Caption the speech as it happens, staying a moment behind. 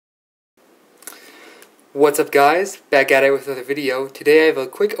What's up, guys? Back at it with another video. Today I have a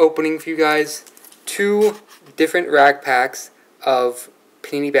quick opening for you guys. Two different rack packs of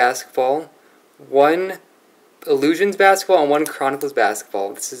Panini basketball. One Illusions basketball and one Chronicles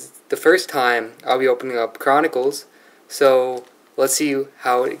basketball. This is the first time I'll be opening up Chronicles, so let's see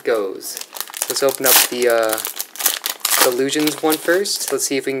how it goes. Let's open up the Illusions one first. Let's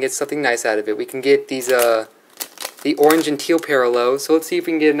see if we can get something nice out of it. We can get these the orange and teal parallels, so let's see if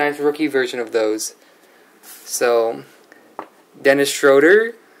we can get a nice rookie version of those. So, Dennis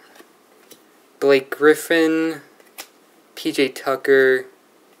Schroeder, Blake Griffin, PJ Tucker,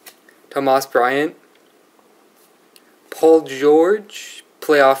 Tomas Bryant, Paul George,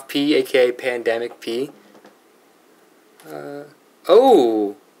 Playoff P, aka Pandemic P.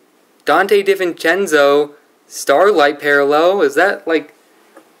 Oh! Dante DiVincenzo, Starlight parallel. Is that like,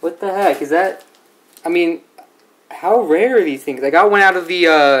 what the heck? Is that, I mean, how rare are these things? I got one out of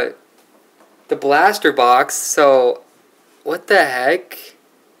the blaster box, so what the heck?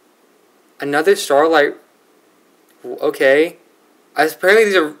 Another Starlight. Okay, apparently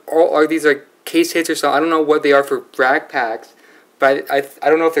these are case hits or something. I don't know what they are for rack packs, but I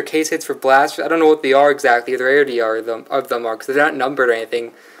don't know if they're case hits for blasters. I don't know what they are exactly, or the rarity of them are, because they're not numbered or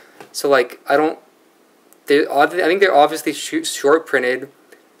anything. So like I think they're obviously short printed,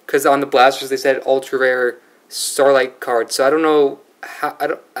 because on the blasters they said ultra rare Starlight card. So I don't know how.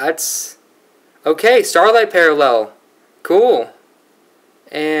 That's okay. Starlight parallel, cool.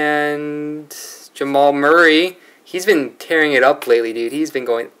 And Jamal Murray, he's been tearing it up lately, dude. He's been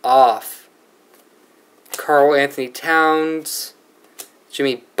going off. Karl Anthony Towns,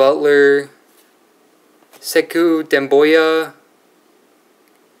 Jimmy Butler, Sekou Demboya.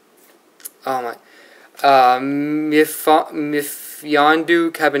 Oh my. Mifyondu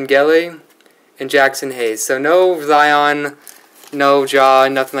Kabengele and Jackson Hayes. So no Zion, no Ja,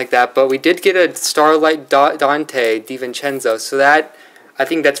 nothing like that. But we did get a Starlight Dante DiVincenzo. So that, I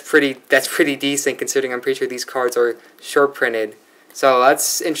think that's pretty decent, considering I'm pretty sure these cards are short printed. So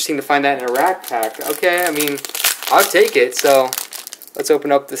that's interesting to find that in a rack pack. Okay, I mean, I'll take it. So let's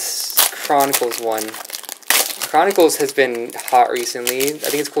open up this Chronicles one. Chronicles has been hot recently. I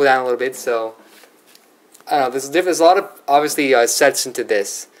think it's cooled down a little bit, so I don't know. There's a lot of, obviously, sets into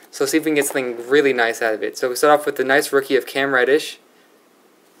this. So let's see if we can get something really nice out of it. So we start off with the nice rookie of Cam Reddish.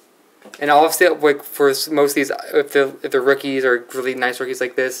 And obviously, like, for most of these, if the rookies are really nice rookies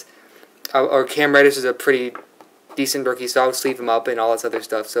like this, or Cam Reddish is a pretty decent rookie, so I'll sleeve him up and all this other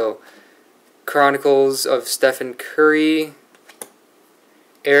stuff. So Chronicles of Stephen Curry,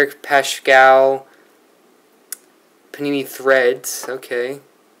 Eric Paschal, Panini Threads, okay.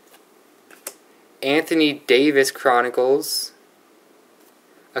 Anthony Davis Chronicles.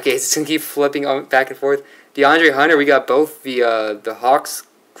 Okay, it's gonna keep flipping back and forth. DeAndre Hunter, we got both the Hawks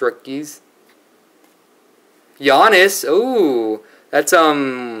rookies. Giannis, ooh, that's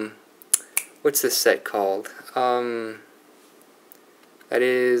what's this set called? That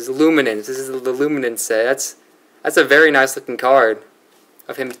is Luminance. This is the Luminance set. That's a very nice looking card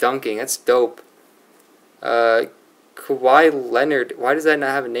of him dunking. That's dope. Kawhi Leonard. Why does that not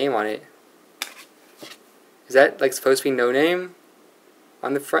have a name on it? Is that like supposed to be no name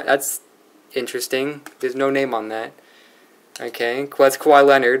on the front? That's interesting. There's no name on that. Okay, that's Kawhi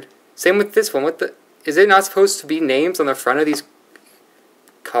Leonard. Same with this one. What the? Is it not supposed to be names on the front of these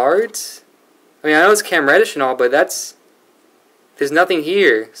cards? I mean, I know it's Cam Reddish and all, but there's nothing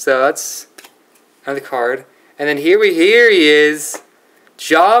here. So that's another card. And then here he is.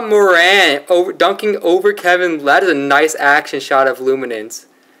 Ja Morant dunking over Kevin. That is a nice action shot of Luminance.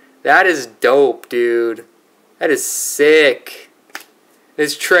 That is dope, dude. That is sick.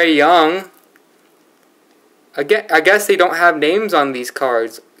 There's Trae Young. Again, I guess they don't have names on these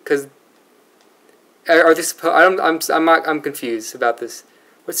cards, because are they supposed? I'm confused about this.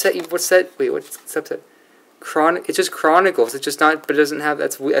 What's that? Wait, what's subset? It's just Chronicles. It's just not, but it doesn't have.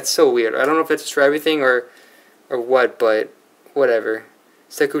 That's so weird. I don't know if that's just for everything or what, but whatever.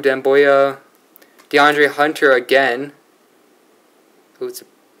 Sekou Demboya, DeAndre Hunter again. Oh,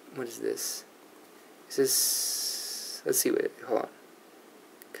 what is this? Is this? Let's see. Wait, hold on.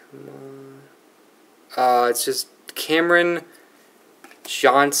 Come on. It's just Cameron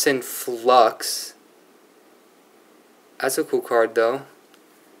Johnson Flux. That's a cool card, though.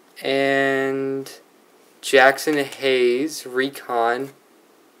 And Jackson Hayes, Recon,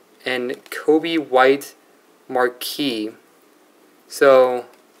 and Kobe White Marquee. So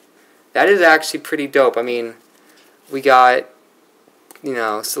that is actually pretty dope. I mean, we got, you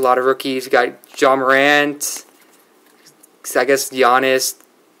know, it's a lot of rookies. We got Ja Morant. I guess Giannis.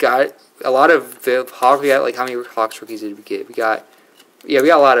 Got a lot of the Hawks. We got, like, how many Hawks rookies did we get? We got a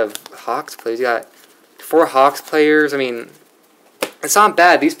lot of Hawks players. We got 4 Hawks players. I mean, it's not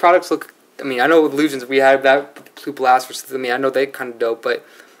bad. These products look. I mean, I know with Illusions we had that Blue Blast versus. I mean, I know they kind of dope, but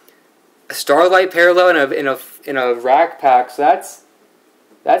a Starlight parallel in a rack pack. So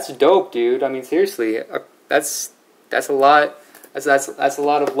that's dope, dude. I mean, seriously, that's a lot. That's a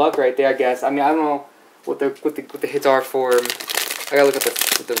lot of luck right there, I guess. I mean, I don't know what the hits are for. I gotta look at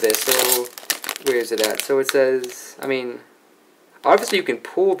this. So where is it at? So it says. I mean, obviously you can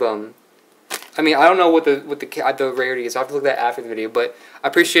pull them. I mean, I don't know what the rarity is. I'll have to look at that after the video. But I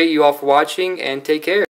appreciate you all for watching, and take care.